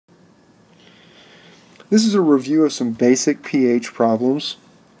This is a review of some basic pH problems.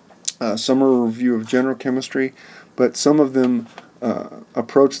 Some are a review of general chemistry, but some of them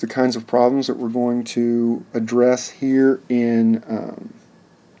approach the kinds of problems that we're going to address here in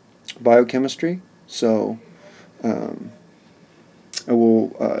biochemistry. So I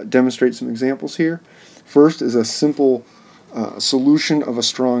will demonstrate some examples here. First is a simple solution of a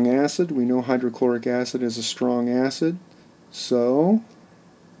strong acid. We know hydrochloric acid is a strong acid, so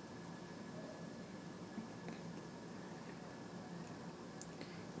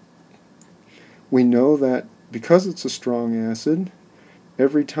we know that because it's a strong acid,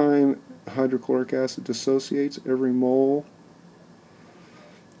 every time hydrochloric acid dissociates, every mole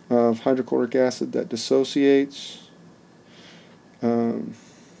of hydrochloric acid that dissociates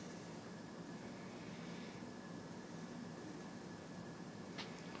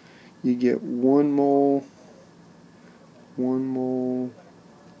you get 1 mole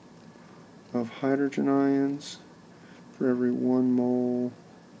of hydrogen ions for every 1 mole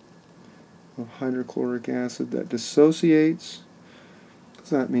of hydrochloric acid that dissociates.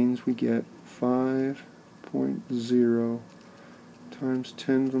 So that means we get 5.0 times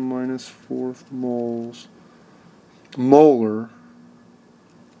 10 to the minus 4th molar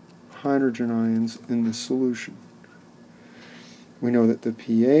hydrogen ions in the solution. We know that the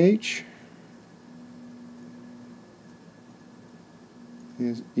pH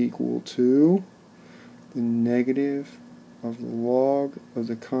is equal to the negative of the log of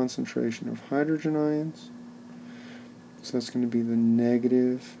the concentration of hydrogen ions. So that's going to be the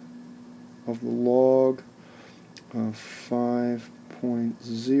negative of the log of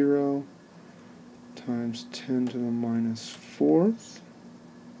 5.0 times 10 to the minus 4th,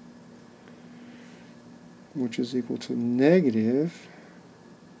 which is equal to negative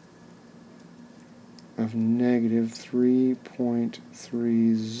of negative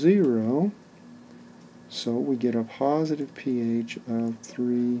 3.30. So we get a positive pH of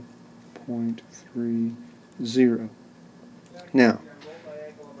 3.30. Now,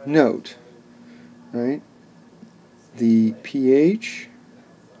 note, right, the pH,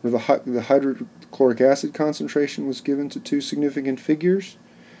 or the hydrochloric acid concentration was given to 2 significant figures,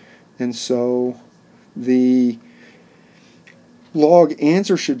 and so the log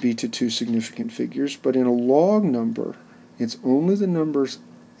answer should be to 2 significant figures, but in a log number, it's only the numbers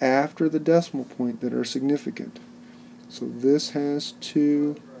after the decimal point that are significant. So this has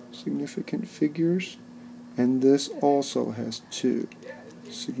 2 significant figures, and this also has 2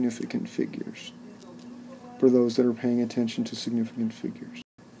 significant figures, for those that are paying attention to significant figures.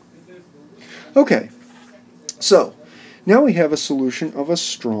 Okay, so now we have a solution of a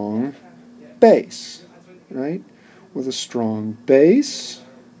strong base, right? With a strong base,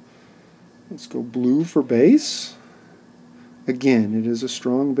 let's go blue for base. Again, it is a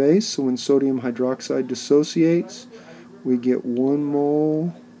strong base, so when sodium hydroxide dissociates, we get 1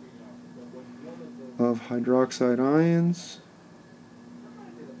 mole of hydroxide ions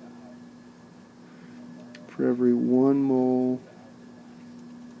for every 1 mole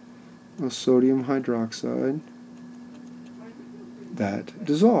of sodium hydroxide that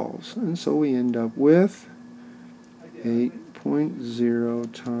dissolves. And so we end up with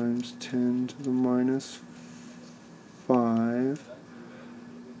 8.0 times 10 to the minus 5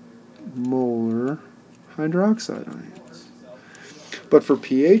 molar hydroxide ions. But for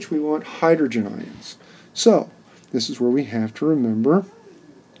pH, we want hydrogen ions. So this is where we have to remember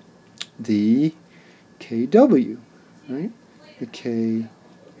the Kw, right? The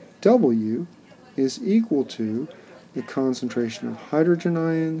Kw is equal to the concentration of hydrogen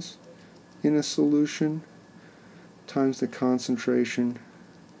ions in a solution times the concentration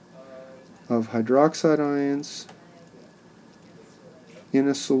of hydroxide ions in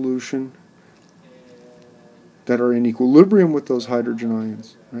a solution that are in equilibrium with those hydrogen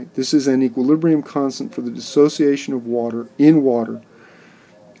ions. Right? This is an equilibrium constant for the dissociation of water in water,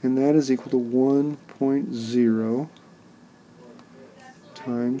 and that is equal to 1.0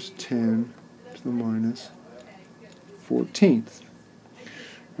 times 10 to the minus 14th.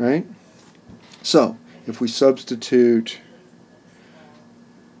 Right? So, if we substitute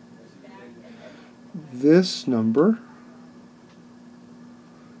this number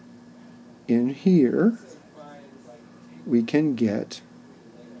in here, we can get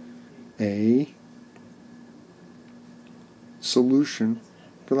a solution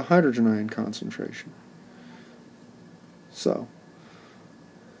for the hydrogen ion concentration. So,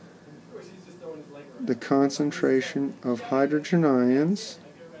 the concentration of hydrogen ions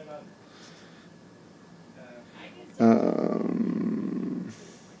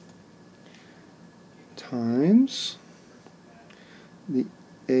times the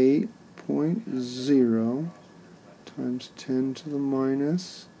 8 1.0 times 10 to the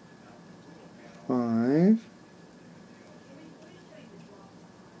minus 5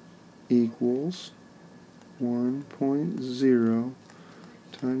 equals 1.0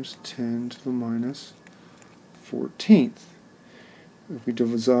 times 10 to the minus 14th. If we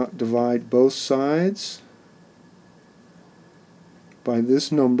divide both sides by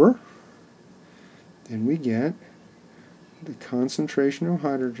this number, then we get the concentration of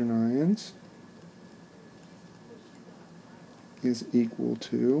hydrogen ions is equal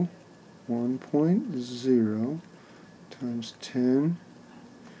to 1.0 times 10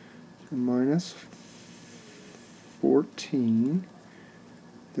 to the minus 14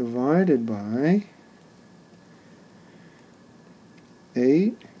 divided by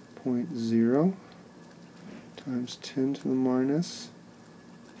 8.0 times 10 to the minus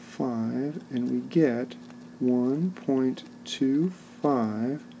 5, and we get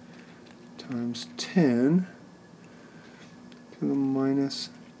 1.25 times 10 to the minus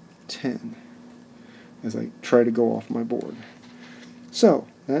 10 as I try to go off my board. So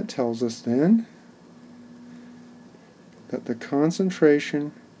that tells us then that the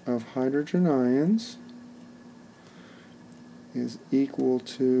concentration of hydrogen ions is equal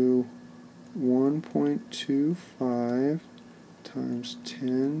to 1.25 times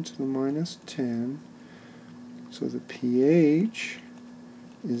 10 to the minus 10. So the pH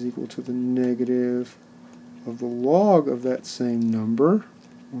is equal to the negative of the log of that same number,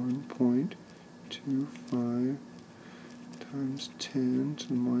 1.25 times 10 to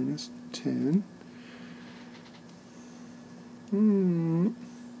the minus 10.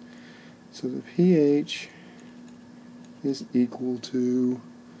 So the pH is equal to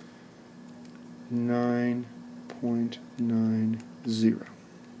 9.90.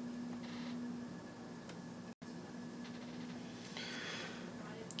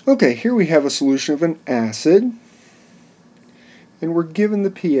 Okay, here we have a solution of an acid, and we're given the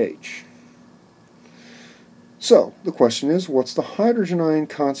pH. So, the question is, what's the hydrogen ion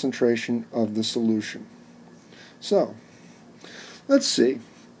concentration of the solution? So, let's see.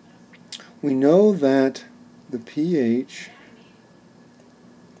 We know that the pH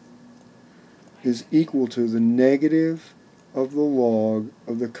is equal to the negative of the log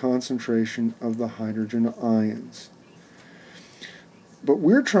of the concentration of the hydrogen ions. But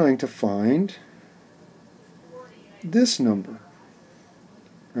we're trying to find this number,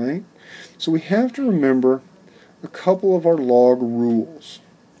 right? So we have to remember a couple of our log rules.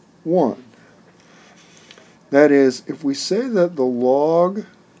 One, that is, if we say that the log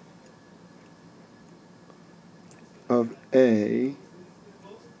of A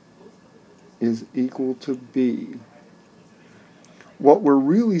is equal to B, what we're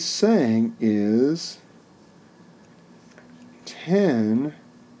really saying is 10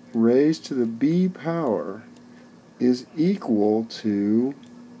 raised to the B power is equal to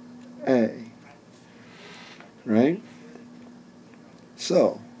A, right?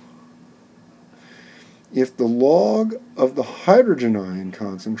 So, if the log of the hydrogen ion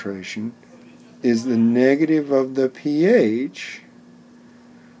concentration is the negative of the pH,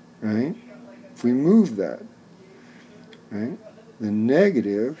 right? If we move that, right? The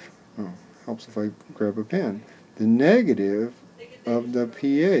negative, helps if I grab a pen. The negative of the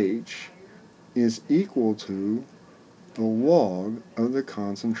pH is equal to the log of the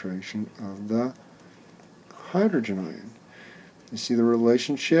concentration of the hydrogen ion. You see the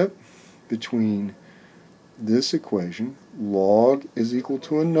relationship between this equation, log is equal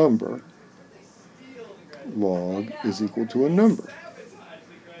to a number, log is equal to a number.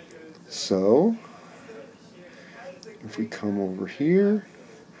 So, if we come over here,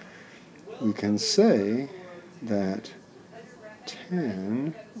 we can say that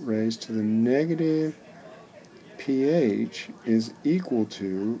 10 raised to the negative pH is equal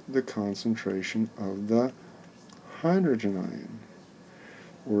to the concentration of the hydrogen ion.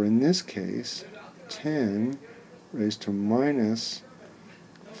 Or in this case, 10 raised to minus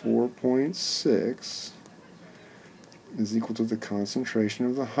 4.6 is equal to the concentration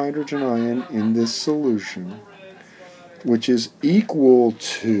of the hydrogen ion in this solution, which is equal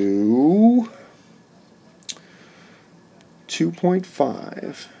to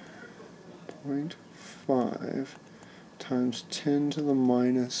 2.5 times 10 to the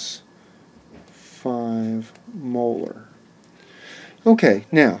minus 5 molar. Okay,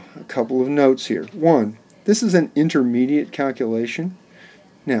 now a couple of notes here. One, this is an intermediate calculation.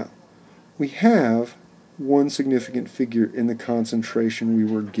 Now, we have one significant figure in the concentration we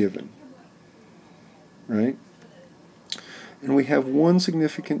were given, right? And we have one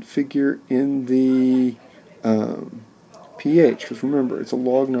significant figure in the pH, because remember, it's a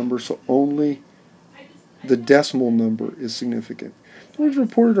log number, so only the decimal number is significant. We've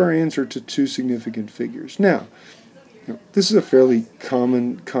reported our answer to two significant figures. Now, this is a fairly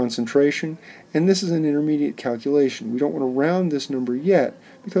common concentration, and this is an intermediate calculation. We don't want to round this number yet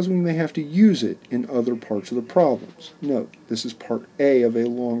because we may have to use it in other parts of the problems. Note, this is part A of a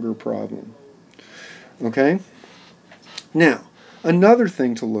longer problem. Okay? Now, another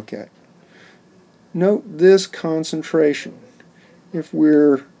thing to look at. Note this concentration. If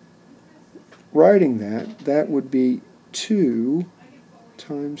we're writing that, that would be 2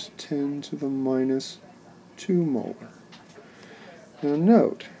 times 10 to the minus 2 molar. Now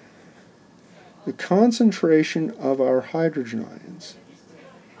note, the concentration of our hydrogen ions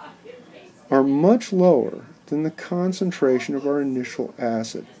are much lower than the concentration of our initial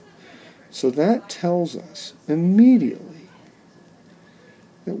acid. So that tells us immediately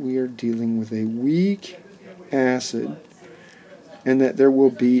that we are dealing with a weak acid and that there will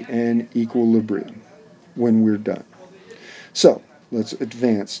be an equilibrium when we're done. So let's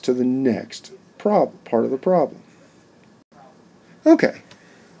advance to the next part of the problem. Okay,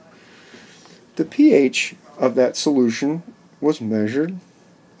 the pH of that solution was measured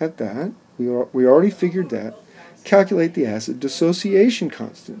at that. We already figured that. Calculate the acid dissociation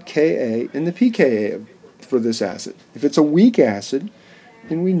constant, Ka, and the pKa for this acid. If it's a weak acid,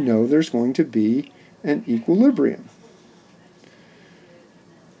 then we know there's going to be an equilibrium.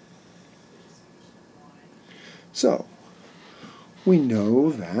 So, we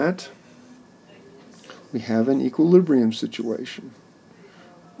know that we have an equilibrium situation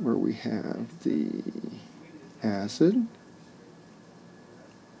where we have the acid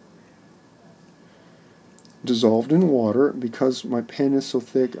dissolved in water. Because my pen is so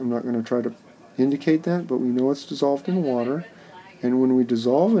thick, I'm not going to try to indicate that, but we know it's dissolved in water. And when we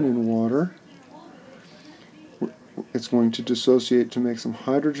dissolve it in water, it's going to dissociate to make some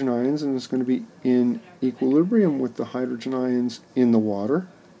hydrogen ions, and it's going to be in equilibrium with the hydrogen ions in the water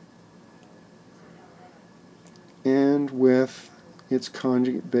and with its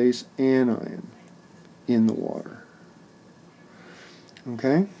conjugate base anion in the water.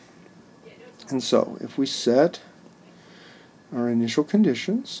 Okay? And so, if we set our initial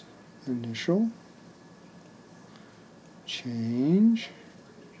conditions, initial change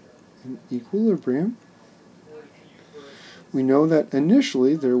in equilibrium, we know that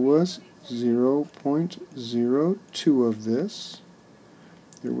initially there was 0.02 of this,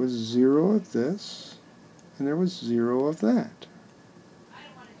 there was 0 of this, and there was 0 of that.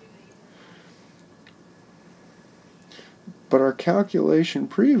 But our calculation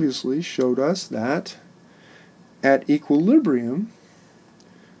previously showed us that at equilibrium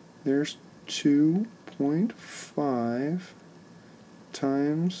there's 2.5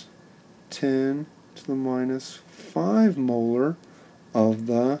 times 10 to the minus 5 molar of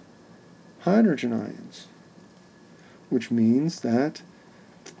the hydrogen ions, which means that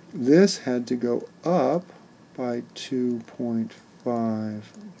this had to go up by 2.5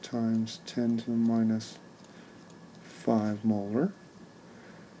 times 10 to the minus 5 molar.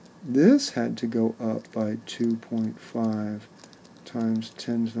 This had to go up by 2.5 times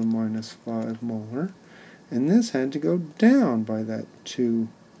 10 to the minus 5 molar. And this had to go down by that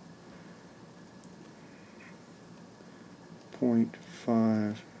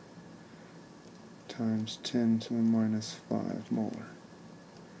 2.5 times 10 to the minus 5 molar.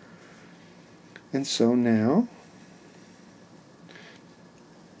 And so now,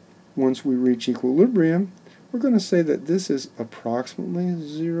 once we reach equilibrium, we're going to say that this is approximately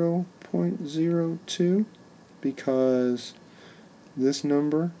 0.02 because this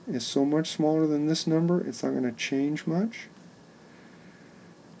number is so much smaller than this number, it's not going to change much.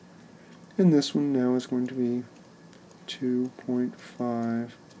 And this one now is going to be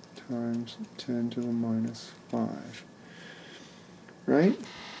 2.5 times 10 to the minus 5. Right?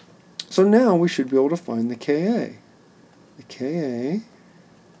 So now we should be able to find the Ka. The Ka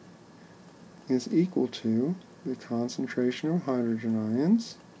is equal to the concentration of hydrogen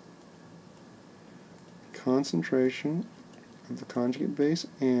ions, concentration of the conjugate base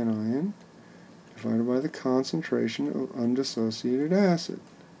anion, divided by the concentration of undissociated acid.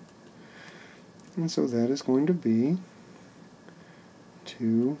 And so that is going to be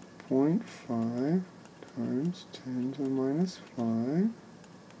 2.5 times 10 to the minus 5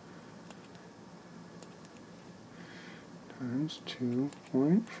 times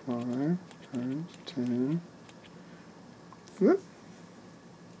 2.5 times 10. Whoop.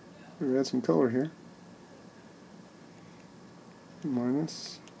 We'll add some color here.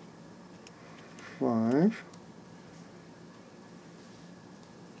 Minus 5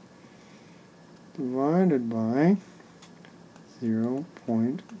 divided by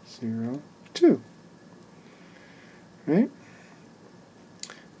 0.02. Right?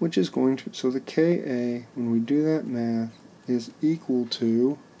 Which is going to, so the Ka, when we do that math, is equal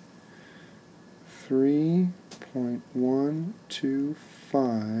to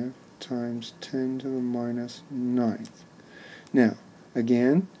 3.125 times 10 to the minus 9th. Now,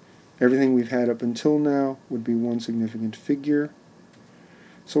 again, everything we've had up until now would be one significant figure.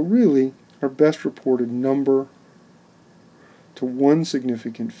 So really, our best reported number to one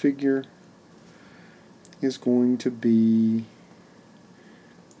significant figure is going to be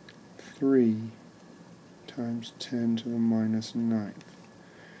 3 times 10 to the minus 9th.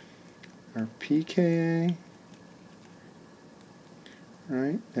 Our pKa,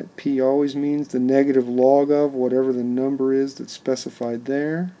 right? That p always means the negative log of whatever the number is that's specified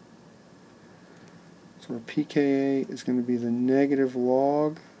there. So our pKa is going to be the negative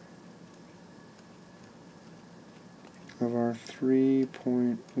log of our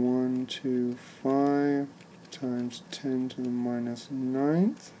 3.125 times 10 to the minus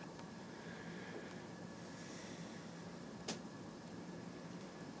 9th.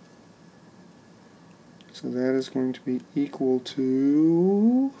 So that is going to be equal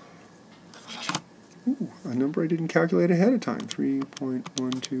to a number I didn't calculate ahead of time.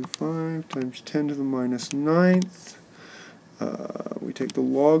 3.125 times 10 to the minus 9th. We take the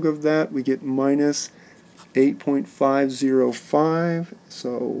log of that, we get minus 8.505.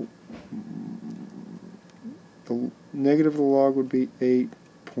 So the negative of the log would be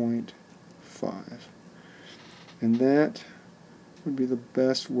 8.5. And that would be the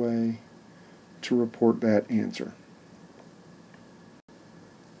best way to report that answer.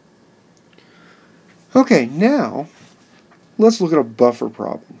 Okay, now let's look at a buffer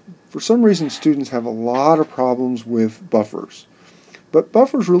problem. For some reason, students have a lot of problems with buffers. But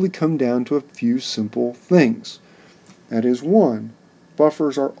buffers really come down to a few simple things. That is, one,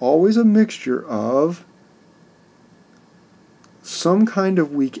 buffers are always a mixture of some kind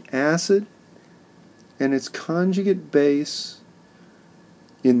of weak acid and its conjugate base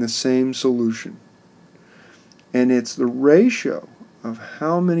in the same solution. And it's the ratio of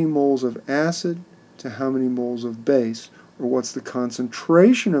how many moles of acid to how many moles of base, or what's the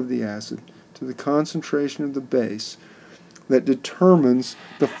concentration of the acid to the concentration of the base, that determines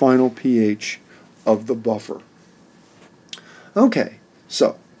the final pH of the buffer. Okay,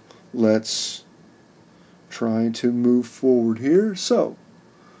 so let's try to move forward here. So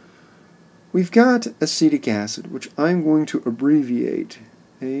we've got acetic acid, which I'm going to abbreviate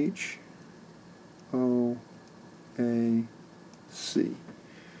HOAC.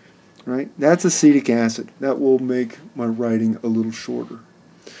 Right? That's acetic acid. That will make my writing a little shorter.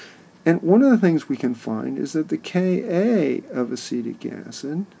 And one of the things we can find is that the Ka of acetic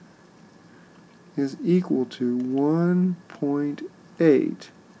acid is equal to 1.8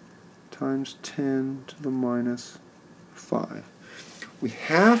 times 10 to the minus 5. We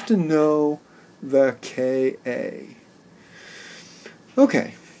have to know the Ka.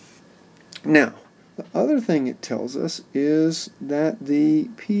 Okay. Now, the other thing it tells us is that the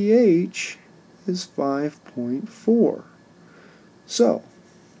pH is 5.4. So,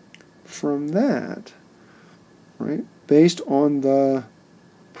 from that, right, based on the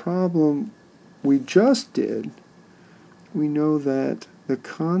problem we just did, we know that the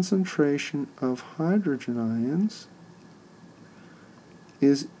concentration of hydrogen ions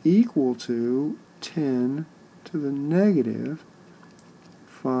is equal to 10 to the negative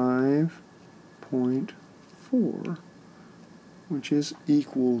 5.4, which is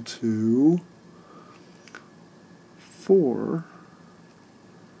equal to 4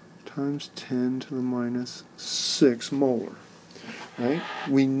 times 10 to the minus 6 molar. Right?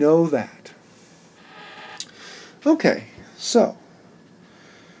 We know that. Okay, so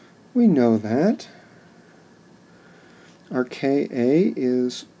we know that our Ka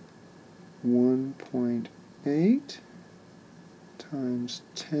is 1.8 times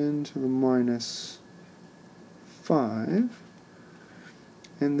 10 to the minus 5,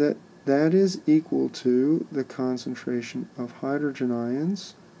 and that is equal to the concentration of hydrogen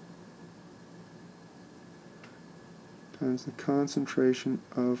ions times the concentration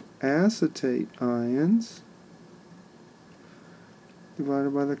of acetate ions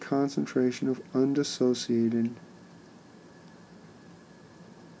divided by the concentration of undissociated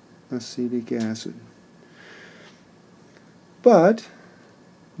acetic acid. But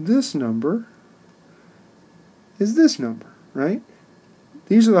this number is this number, right?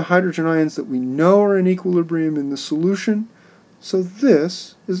 These are the hydrogen ions that we know are in equilibrium in the solution, so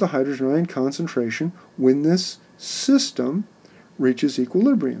this is the hydrogen ion concentration when this system reaches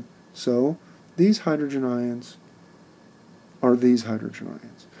equilibrium. So these hydrogen ions are these hydrogen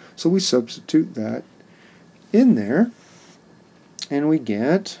ions. So we substitute that in there, and we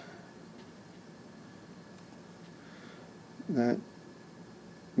get that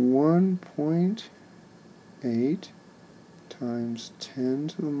 1.8 times 10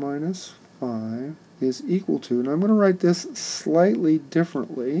 to the minus 5 is equal to, and I'm going to write this slightly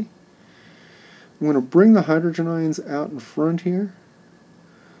differently. I'm going to bring the hydrogen ions out in front here.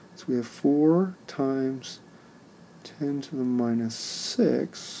 So we have 4 times 10 to the minus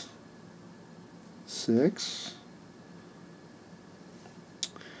 6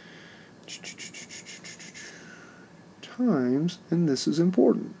 times, and this is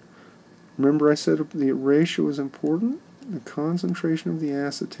important. Remember I said the ratio is important? The concentration of the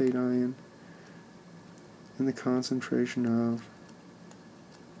acetate ion and the concentration of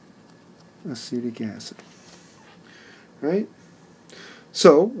acetic acid. Right?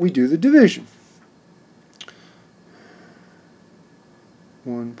 So we do the division.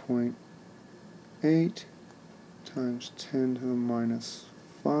 1.8 times 10 to the minus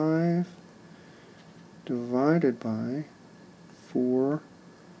 5 divided by 4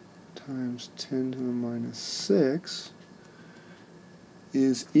 times 10 to the minus 6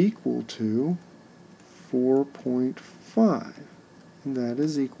 is equal to 4.5, and that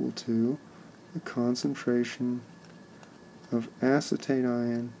is equal to the concentration of acetate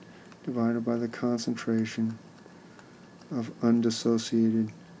ion divided by the concentration of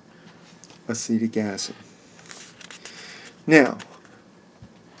undissociated acetic acid. Now,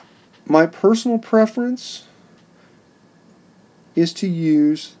 my personal preference is to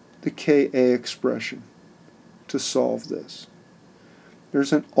use the Ka expression to solve this.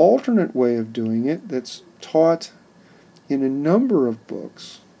 There's an alternate way of doing it that's taught in a number of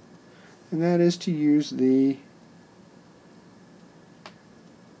books, and that is to use the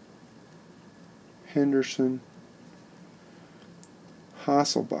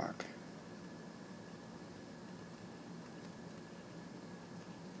Henderson-Hasselbalch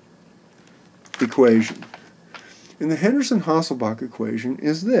equation. And the Henderson-Hasselbalch equation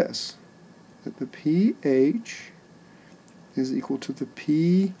is this, that the pH is equal to the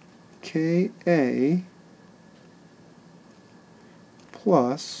pKa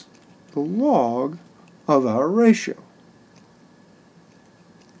plus the log of our ratio.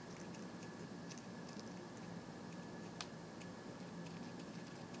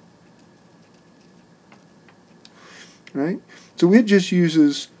 Right? So it just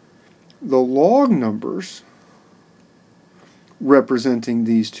uses the log numbers representing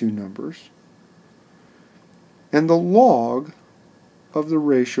these two numbers and the log of the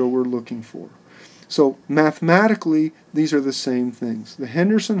ratio we're looking for. So mathematically, these are the same things. The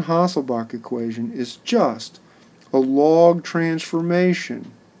Henderson-Hasselbalch equation is just a log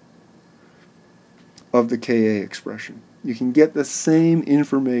transformation of the Ka expression. You can get the same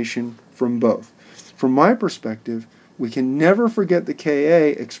information from both. From my perspective, we can never forget the Ka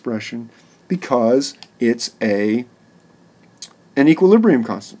expression because it's an equilibrium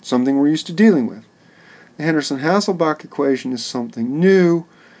constant, something we're used to dealing with. The Henderson-Hasselbalch equation is something new,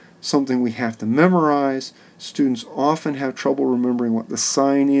 something we have to memorize. Students often have trouble remembering what the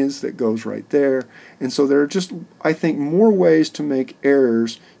sign is that goes right there. And so there are just, I think, more ways to make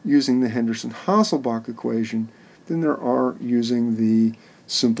errors using the Henderson-Hasselbalch equation than there are using the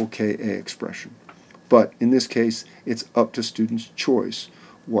simple Ka expression. But in this case, it's up to students' choice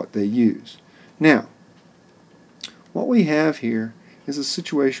what they use. Now, what we have here is a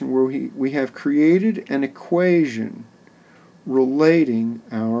situation where we have created an equation relating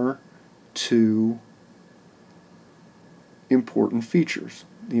our two important features,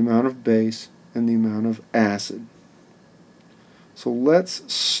 the amount of base and the amount of acid. So let's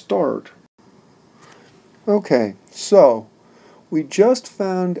start. Okay, so we just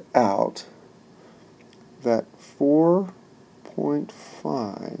found out that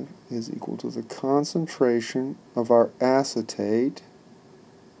 4.5 is equal to the concentration of our acetate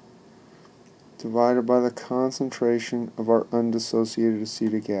divided by the concentration of our undissociated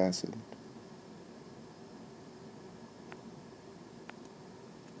acetic acid.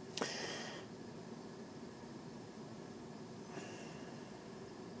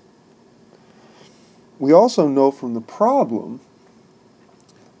 We also know from the problem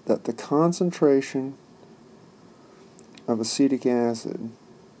that the concentration of acetic acid,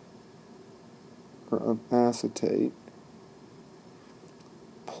 or of acetate,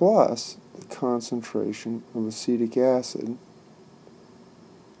 plus the concentration of acetic acid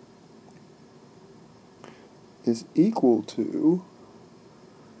is equal to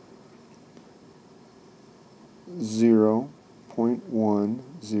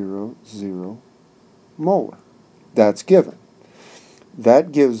 0.100 molar. That's given.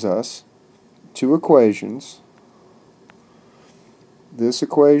 that gives us two equations, this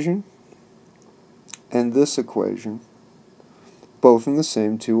equation and this equation, both in the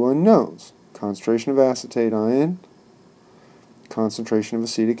same two unknowns, concentration of acetate ion, concentration of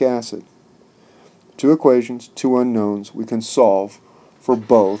acetic acid. Two equations, two unknowns. We can solve for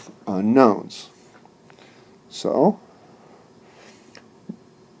both unknowns. So,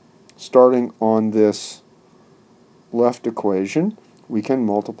 starting on this left equation, we can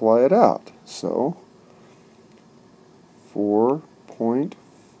multiply it out. So,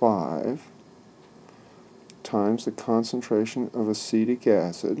 4.5 times the concentration of acetic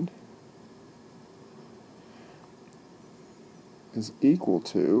acid is equal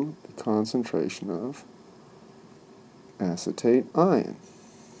to the concentration of acetate ion,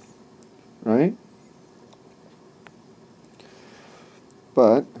 right?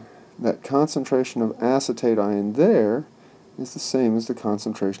 But that concentration of acetate ion there is the same as the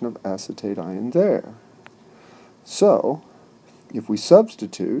concentration of acetate ion there. So, if we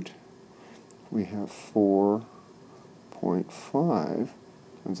substitute, we have 4.5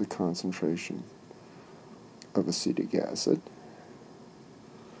 times the concentration of acetic acid.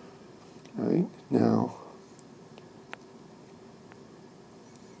 Right? Now,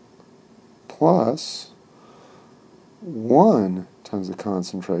 plus 1 times the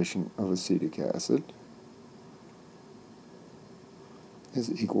concentration of acetic acid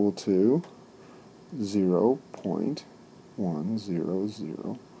is equal to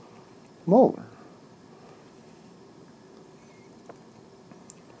 0.100 molar.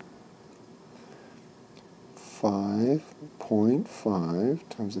 Five 0.5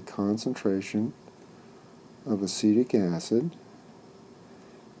 times the concentration of acetic acid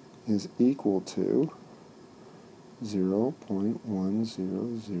is equal to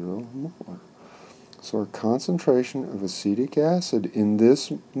 0.100 molar. So our concentration of acetic acid in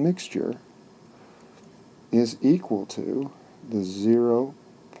this mixture is equal to the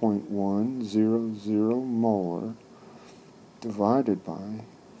 0.100 molar divided by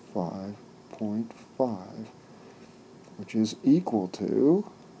 5.5, which is equal to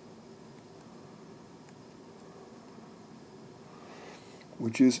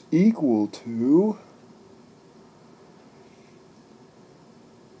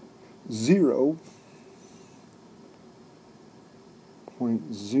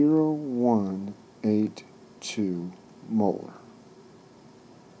 0.0182 molar.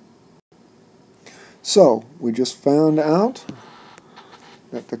 So, we just found out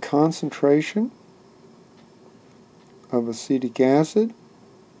that the concentration of acetic acid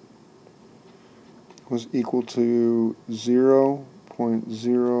was equal to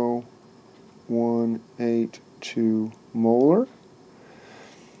 0.0182 molar,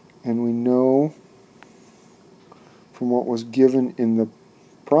 and we know from what was given in the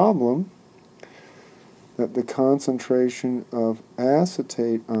problem that the concentration of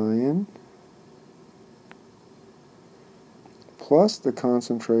acetate ion plus the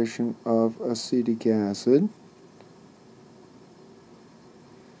concentration of acetic acid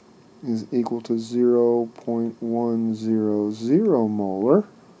is equal to 0.100 molar.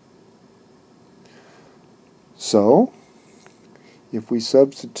 So, if we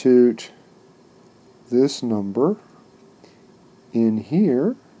substitute this number in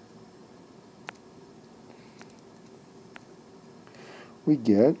here, we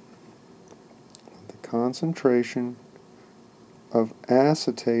get the concentration of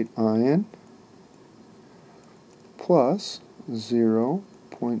acetate ion plus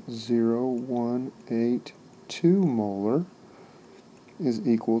 0.0182 molar is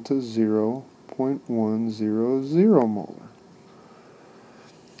equal to 0.100 molar.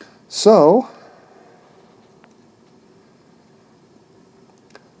 So,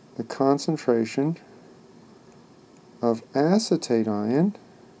 the concentration of acetate ion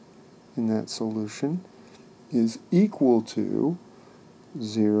in that solution is equal to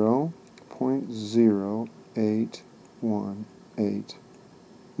 0.0818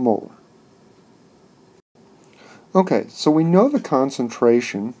 molar. Okay, so we know the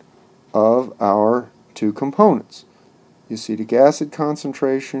concentration of our two components. The acetic acid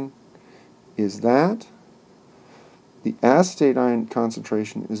concentration is that, the acetate ion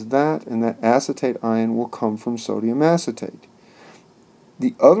concentration is that, and that acetate ion will come from sodium acetate.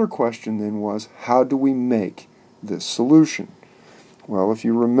 The other question then was, how do we make this solution? Well, if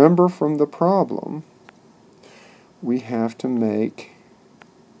you remember from the problem, we have to make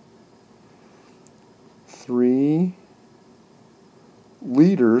 3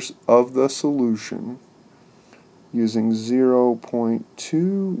 liters of the solution using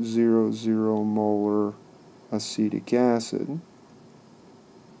 0.200 molar acetic acid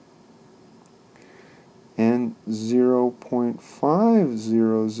and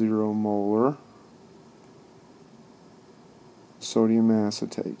 0.500 molar sodium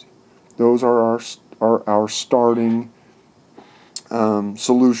acetate. Those are our starting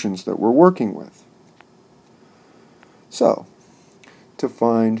solutions that we're working with. So, to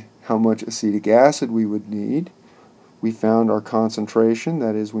find how much acetic acid we would need, we found our concentration,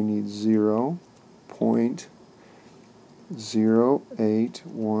 that is, we need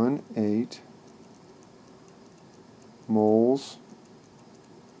 0.0818 moles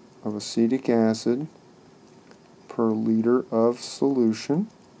of acetic acid per liter of solution.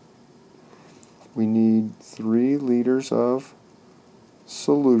 We need 3 liters of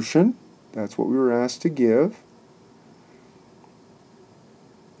solution. That's what we were asked to give.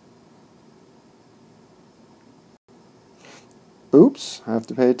 Oops, I have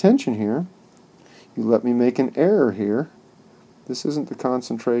to pay attention here. You let me make an error here. This isn't the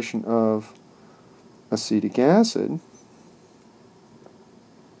concentration of acetic acid.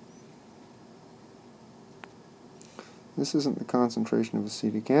 This isn't the concentration of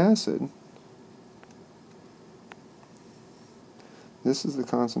acetic acid. This is the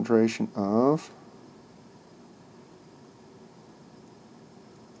concentration of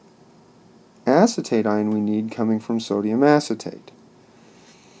acetate ion we need coming from sodium acetate.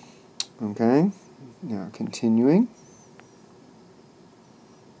 Okay, now continuing.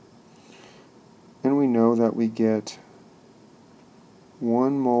 And we know that we get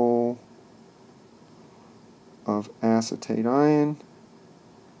 1 mole of acetate ion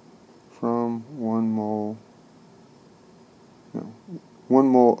from 1 mole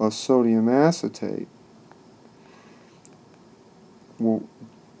of sodium acetate will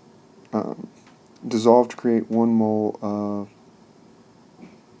dissolve to create 1 mole of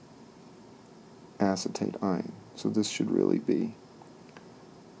acetate ion. So this should really be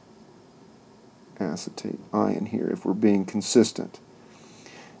acetate ion here if we're being consistent.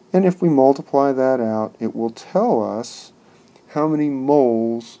 And if we multiply that out, it will tell us how many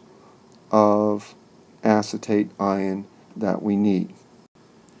moles of acetate ion that we need.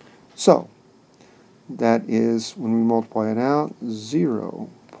 So, that is, when we multiply it out,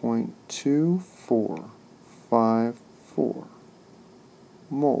 0.2454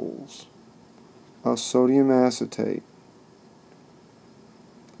 moles of sodium acetate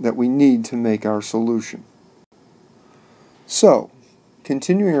that we need to make our solution. So,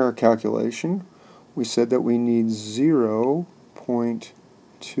 continuing our calculation, we said that we need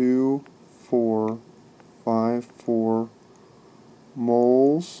 0.2454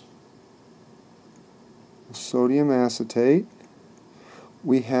 moles of sodium acetate.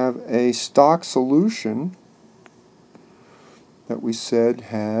 We have a stock solution that we said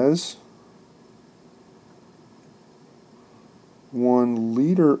has 1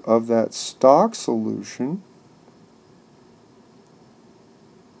 liter of that stock solution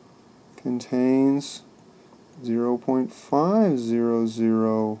contains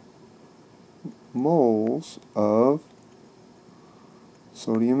 0.500 moles of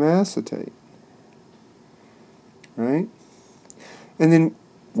sodium acetate. Right? And then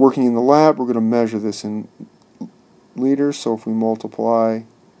working in the lab, we're going to measure this in liters. So if we multiply,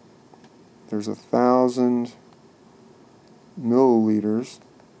 there's 1,000 milliliters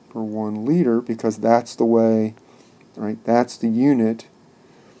per 1 liter, because that's the way, right? That's the unit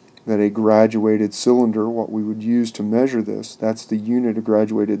that a graduated cylinder, what we would use to measure this, that's the unit a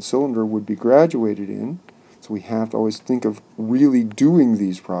graduated cylinder would be graduated in. So we have to always think of really doing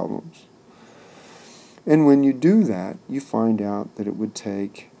these problems. And when you do that, you find out that it would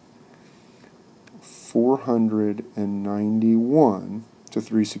take 491, to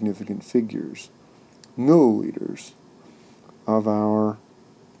 3 significant figures, milliliters of our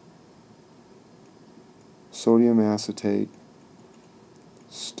sodium acetate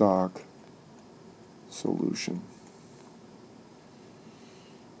stock solution.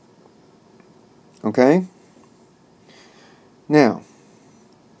 Okay? Now,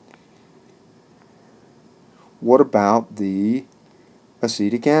 what about the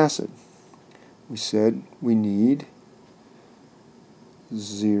acetic acid? We said we need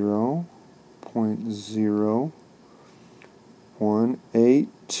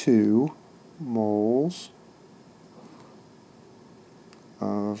 0.0182 moles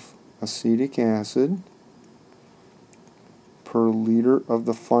of acetic acid per liter of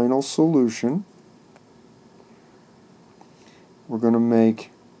the final solution. We're going to make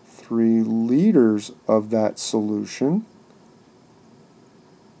 3 liters of that solution,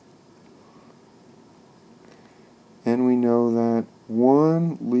 and we know that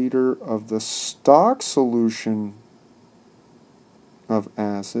 1 liter of the stock solution of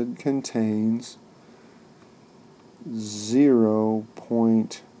acid contains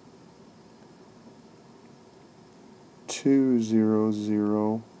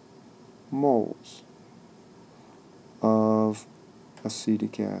 0.200 moles of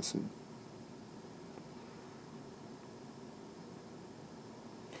acetic acid.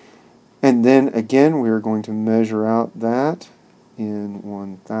 And then again, we are going to measure out that in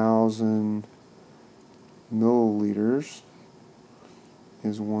 1,000 milliliters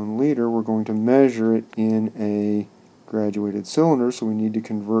is 1 liter. We're going to measure it in a graduated cylinder, so we need to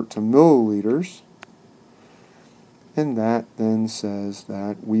convert to milliliters. And that then says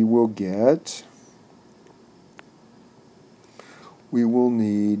that we will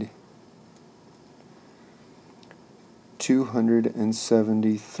need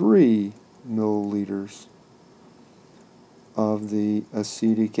 273 milliliters of the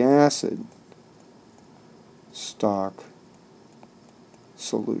acetic acid stock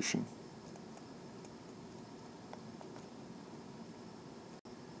solution.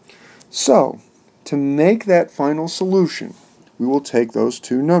 So, to make that final solution, we will take those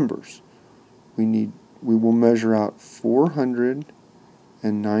two numbers. We will measure out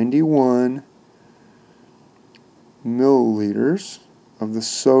 491 milliliters of the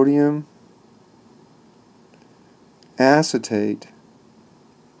sodium acetate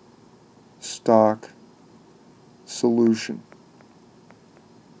stock solution.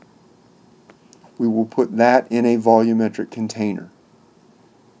 We will put that in a volumetric container.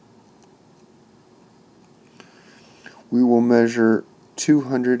 We will measure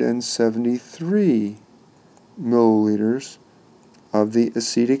 273 milliliters of the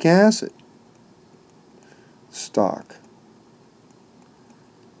acetic acid stock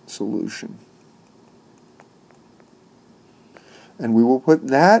solution. And we will put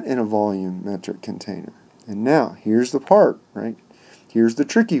that in a volumetric container. And now, here's the part, right? Here's the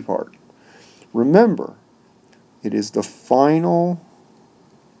tricky part. Remember, it is the final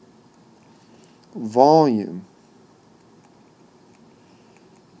volume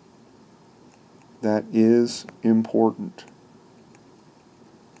that is important.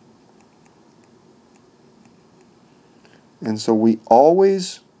 And so we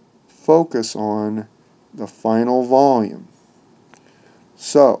always focus on the final volume.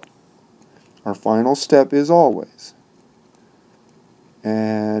 So, our final step is always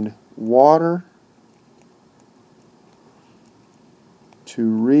add water to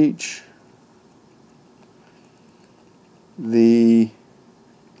reach the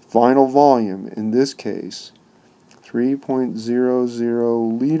final volume, in this case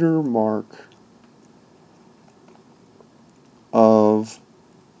 3.00 liter mark of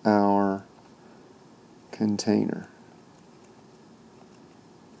our container.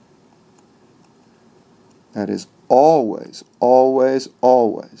 That is always, always,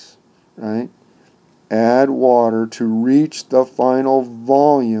 always, right? Add water to reach the final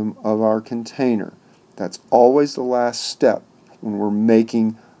volume of our container. That's always the last step when we're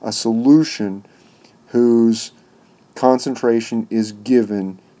making a solution whose concentration is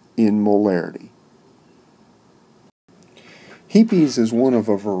given in molarity. HEPES is one of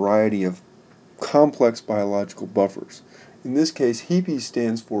a variety of complex biological buffers. In this case, HEPES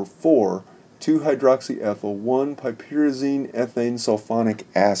stands for 4,2-hydroxyethyl 1-piperazine ethane sulfonic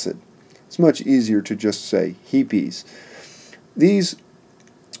acid. It's much easier to just say HEPES. These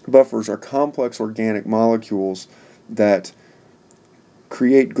buffers are complex organic molecules that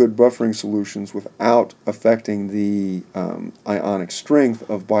create good buffering solutions without affecting the ionic strength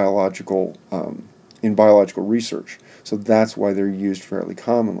of in biological research. So that's why they're used fairly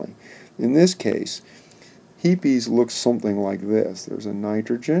commonly. In this case, HEPES looks something like this. There's a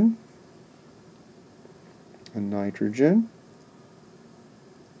nitrogen,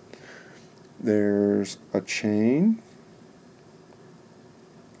 there's a chain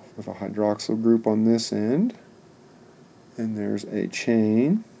with a hydroxyl group on this end, and there's a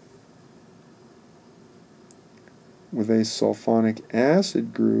chain with a sulfonic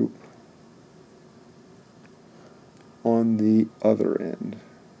acid group on the other end.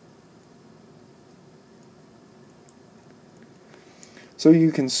 So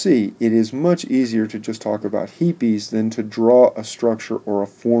you can see it is much easier to just talk about HEPES than to draw a structure or a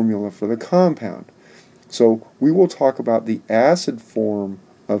formula for the compound. So we will talk about the acid form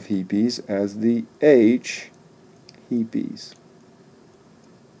of HEPES as the H-HEPES.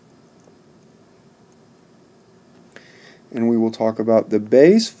 And we will talk about the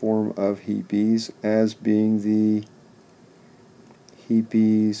base form of HEPES as being the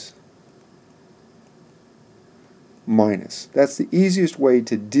HEPES minus. That's the easiest way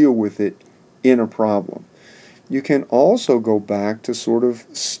to deal with it in a problem. You can also go back to sort of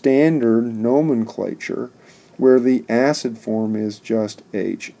standard nomenclature where the acid form is just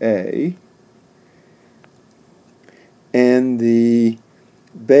HA, and the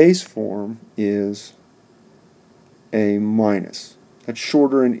base form is A minus. That's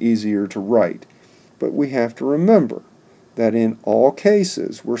shorter and easier to write, but we have to remember that in all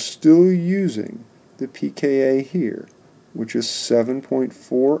cases we're still using the pKa here, which is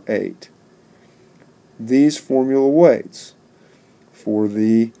 7.48. These formula weights for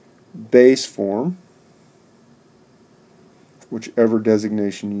the base form, whichever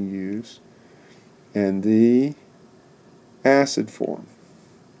designation you use, and the acid form,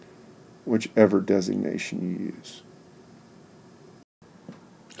 whichever designation you use.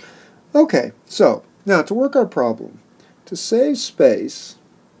 Okay, so now to work our problem, to save space,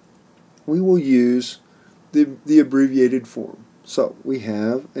 we will use the abbreviated form. So we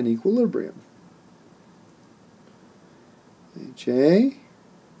have an equilibrium. HA,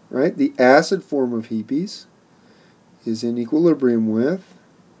 right? The acid form of Hepes is in equilibrium with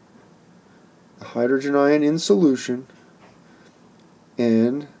the hydrogen ion in solution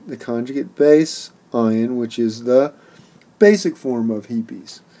and the conjugate base ion, which is the basic form of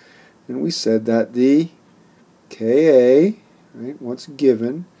Hepes. And we said that the Ka, right, what's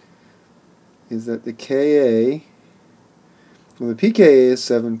given is that the Ka, well, the pKa is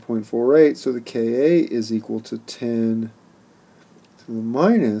 7.48, so the Ka is equal to 10 to the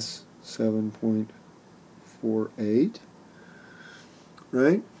minus 7.48,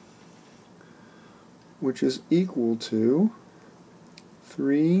 right, which is equal to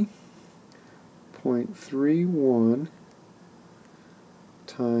 3.31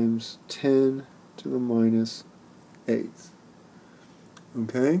 times 10 to the minus 8th.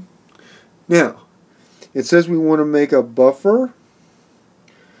 Okay? Now, it says we want to make a buffer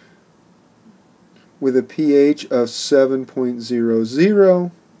with a pH of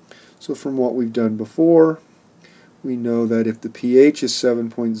 7.00. So from what we've done before, we know that if the pH is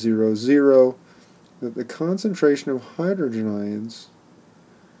 7.00, that the concentration of hydrogen ions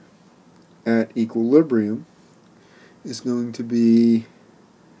at equilibrium is going to be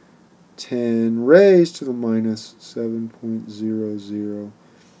 10 raised to the minus 7.00,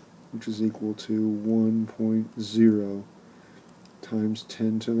 which is equal to 1.0 times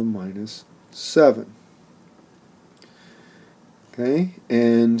 10 to the minus 7. Okay,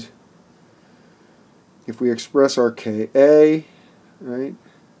 and if we express our Ka, right,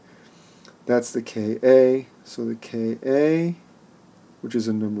 that's the Ka, so the Ka, which is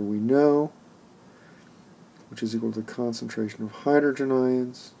a number we know, which is equal to the concentration of hydrogen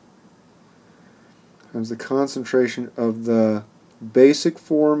ions, times the concentration of the basic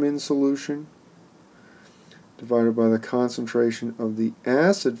form in solution, divided by the concentration of the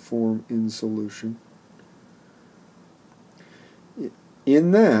acid form in solution.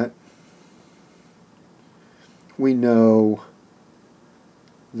 In that, we know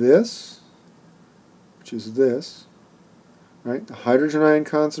this, which is this, right? The hydrogen ion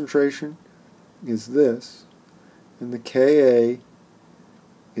concentration is this, and the Ka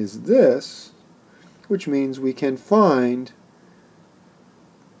is this, which means we can find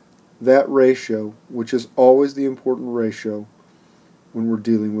that ratio, which is always the important ratio when we're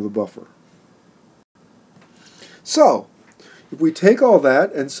dealing with a buffer. So, if we take all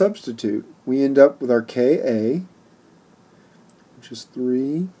that and substitute, we end up with our Ka, which is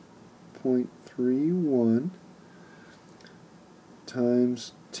 3.31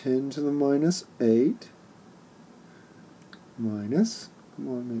 times 10 to the minus 8 minus, come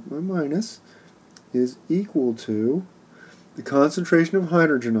on, make my minus, is equal to the concentration of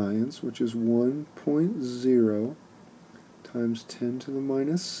hydrogen ions, which is 1.0 times 10 to the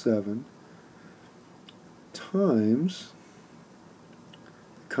minus 7, times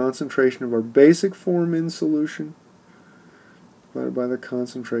the concentration of our basic form in solution divided by the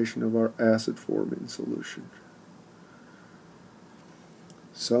concentration of our acid form in solution.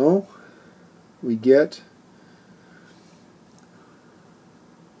 So we get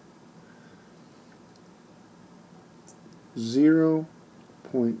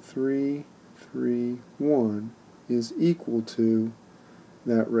 0.331 is equal to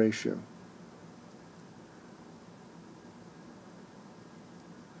that ratio.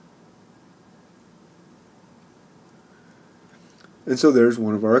 And so there's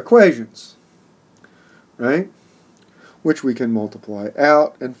one of our equations, right? Which we can multiply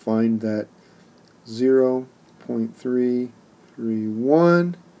out and find that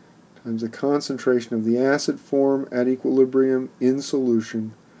 0.331 times the concentration of the acid form at equilibrium in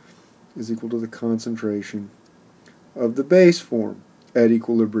solution is equal to the concentration of the base form at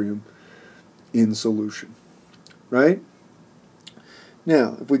equilibrium in solution, right?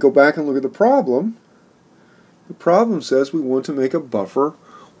 Now, if we go back and look at the problem, The problem says we want to make a buffer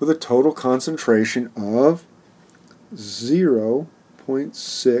with a total concentration of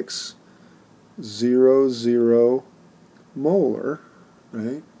 0.600 molar,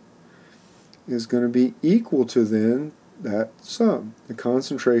 right, is going to be equal to then that sum, the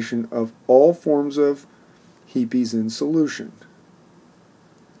concentration of all forms of HEPs in solution.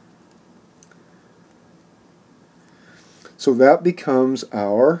 So that becomes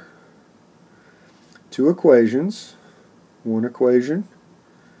our two equations, one equation,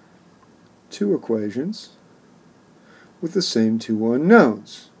 two equations, with the same two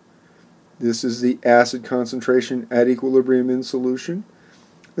unknowns. This is the acid concentration at equilibrium in solution.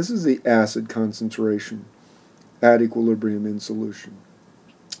 This is the acid concentration at equilibrium in solution.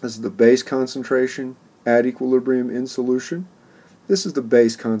 This is the base concentration at equilibrium in solution. This is the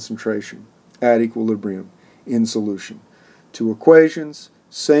base concentration at equilibrium in solution. Two equations,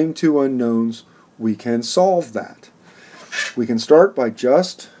 same two unknowns. We can solve that. We can start by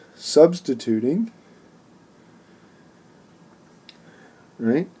just substituting,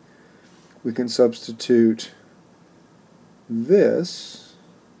 right? We can substitute this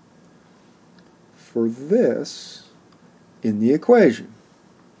for this in the equation.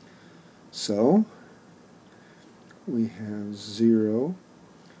 So we have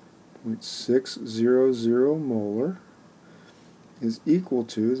 0.600 molar is equal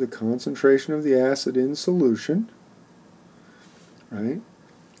to the concentration of the acid in solution, right,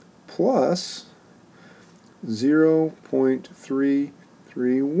 plus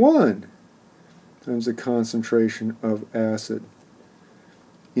 0.331 times the concentration of acid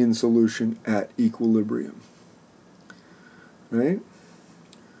in solution at equilibrium, right?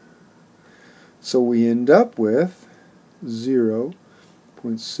 So we end up with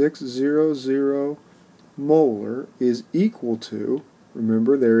 0.600 molar is equal to,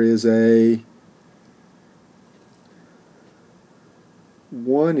 remember there is a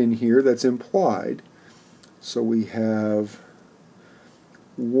 1 in here that's implied, so we have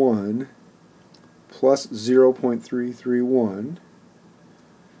 1 plus 0.331,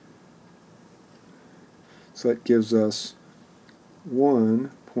 so that gives us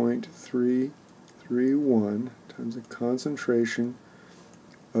 1.331 times the concentration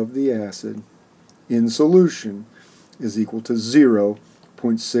of the acid in solution is equal to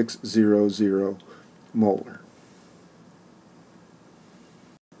 0.600 molar.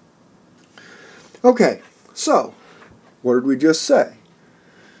 Okay, so what did we just say?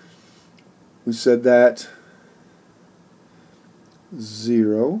 We said that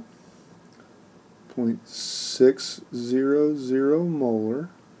 0.600 molar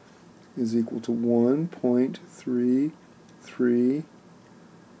is equal to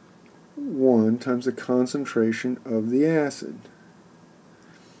 1.331 times the concentration of the acid.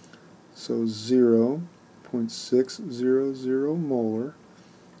 So 0.600 molar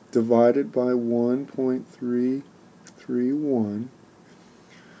divided by 1.331,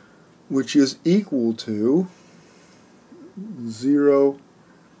 which is equal to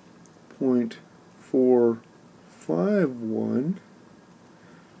 0.451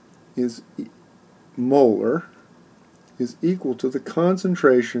 is molar is equal to the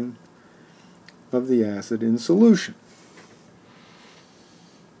concentration of the acid in solution.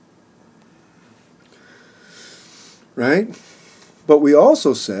 Right? But we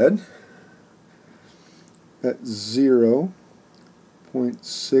also said that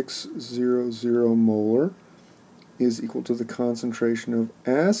 0.600 molar is equal to the concentration of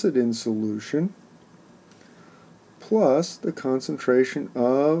acid in solution plus the concentration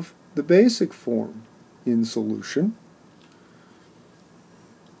of the basic form in solution.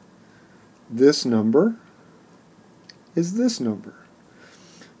 This number is this number.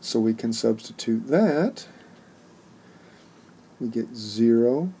 So we can substitute that. We get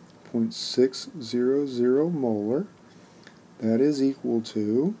 0.600 molar. That is equal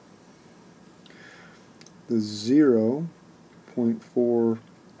to the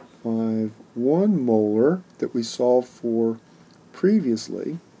 0.451 molar that we solved for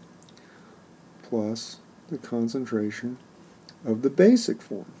previously plus the concentration of the basic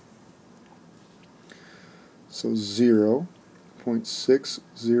form. So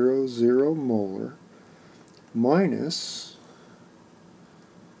 0.600 molar minus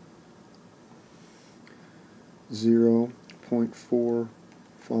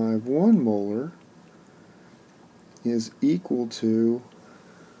 0.451 molar is equal to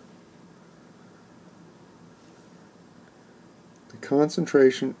the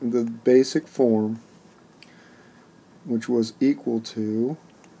concentration of the basic form, which was equal to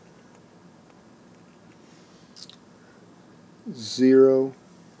 0.451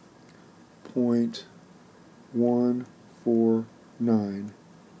 0.149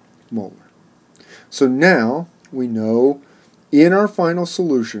 molar. So now we know in our final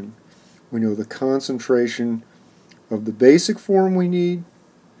solution, we know the concentration of the basic form we need,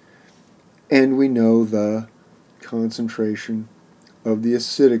 and we know the concentration of the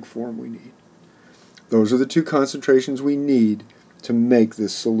acidic form we need. Those are the two concentrations we need to make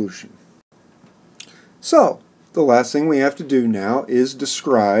this solution. So, the last thing we have to do now is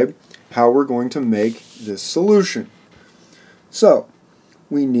describe how we're going to make this solution. So,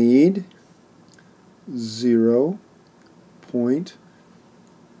 we need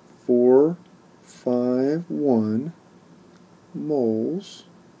 0.451 moles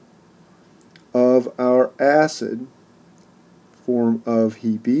of our acid form of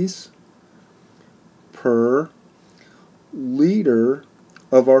Heepies per liter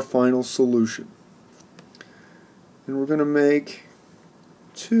of our final solution. And we're going to make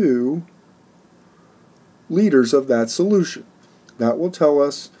 2 liters of that solution. That will tell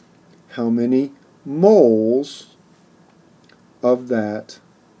us how many moles of that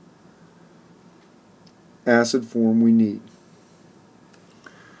acid form we need.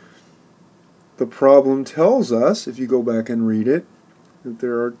 The problem tells us, if you go back and read it, that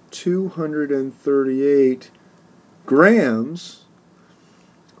there are 238 grams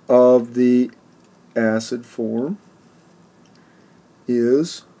of the acid form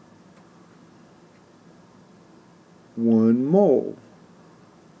is 1 mole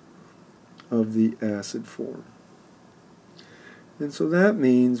of the acid form. And so that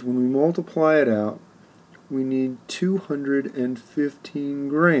means when we multiply it out, we need 215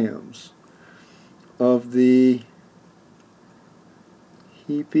 grams of the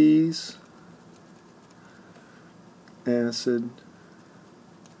Heepies acid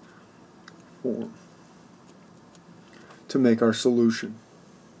form to make our solution.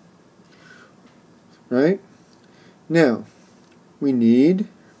 Right? Now, we need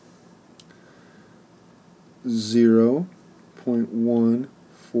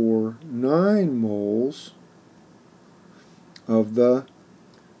 0.149 moles of the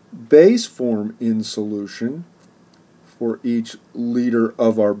base form in solution for each liter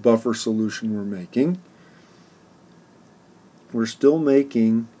of our buffer solution we're making. We're still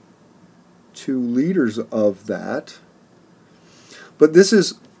making 2 liters of that, but this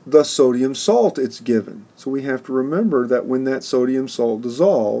is the sodium salt it's given. So we have to remember that when that sodium salt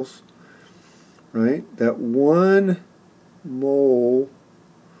dissolves, right, that 1 mole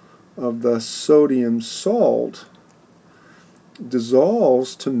of the sodium salt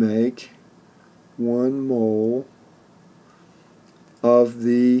dissolves to make 1 mole of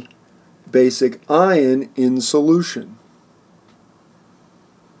the basic ion in solution.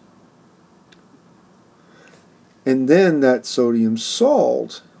 And then that sodium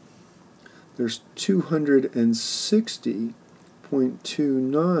salt, there's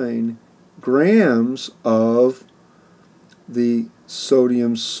 260.29 grams of the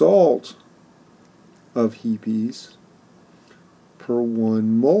sodium salt of Heepies per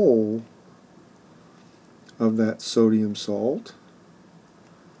 1 mole of that sodium salt.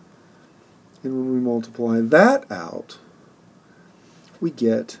 And when we multiply that out, we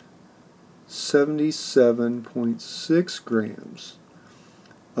get 77.6 grams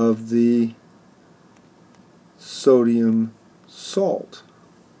of the sodium salt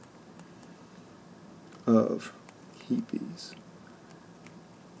of Heepies.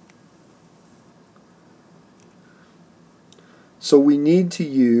 So we need to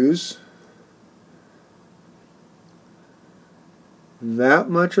use that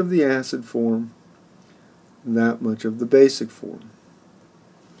much of the acid form, that much of the basic form.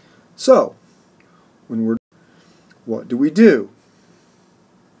 So, what do?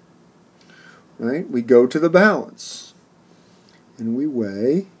 Right? We go to the balance and we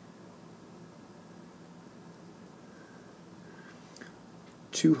weigh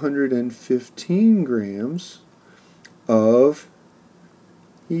 215 grams of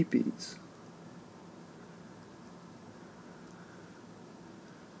Heepies.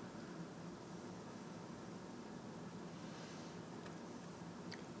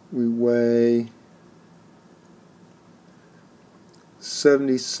 We weigh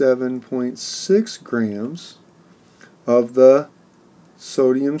 77.6 grams of the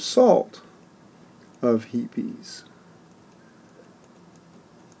sodium salt of Heepies.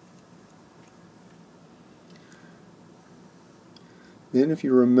 Then, if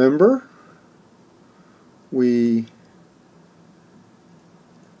you remember, we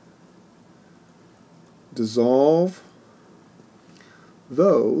dissolve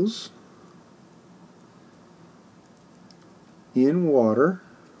those in water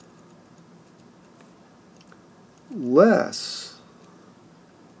less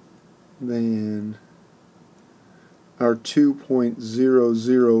than our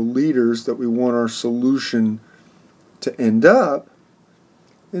 2.00 liters that we want our solution to end up,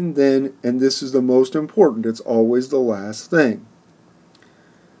 and this is the most important, it's always the last thing.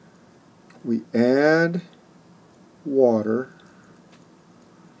 We add water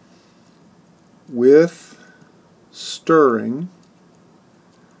with stirring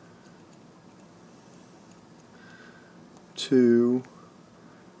to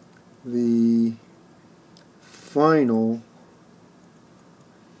the final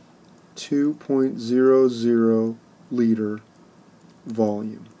 2.00 liter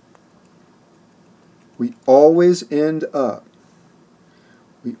volume. We always end up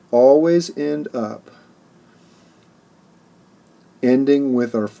ending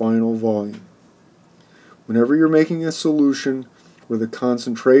with our final volume. Whenever you're making a solution where the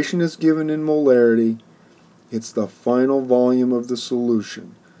concentration is given in molarity, it's the final volume of the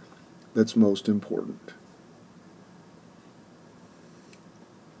solution that's most important.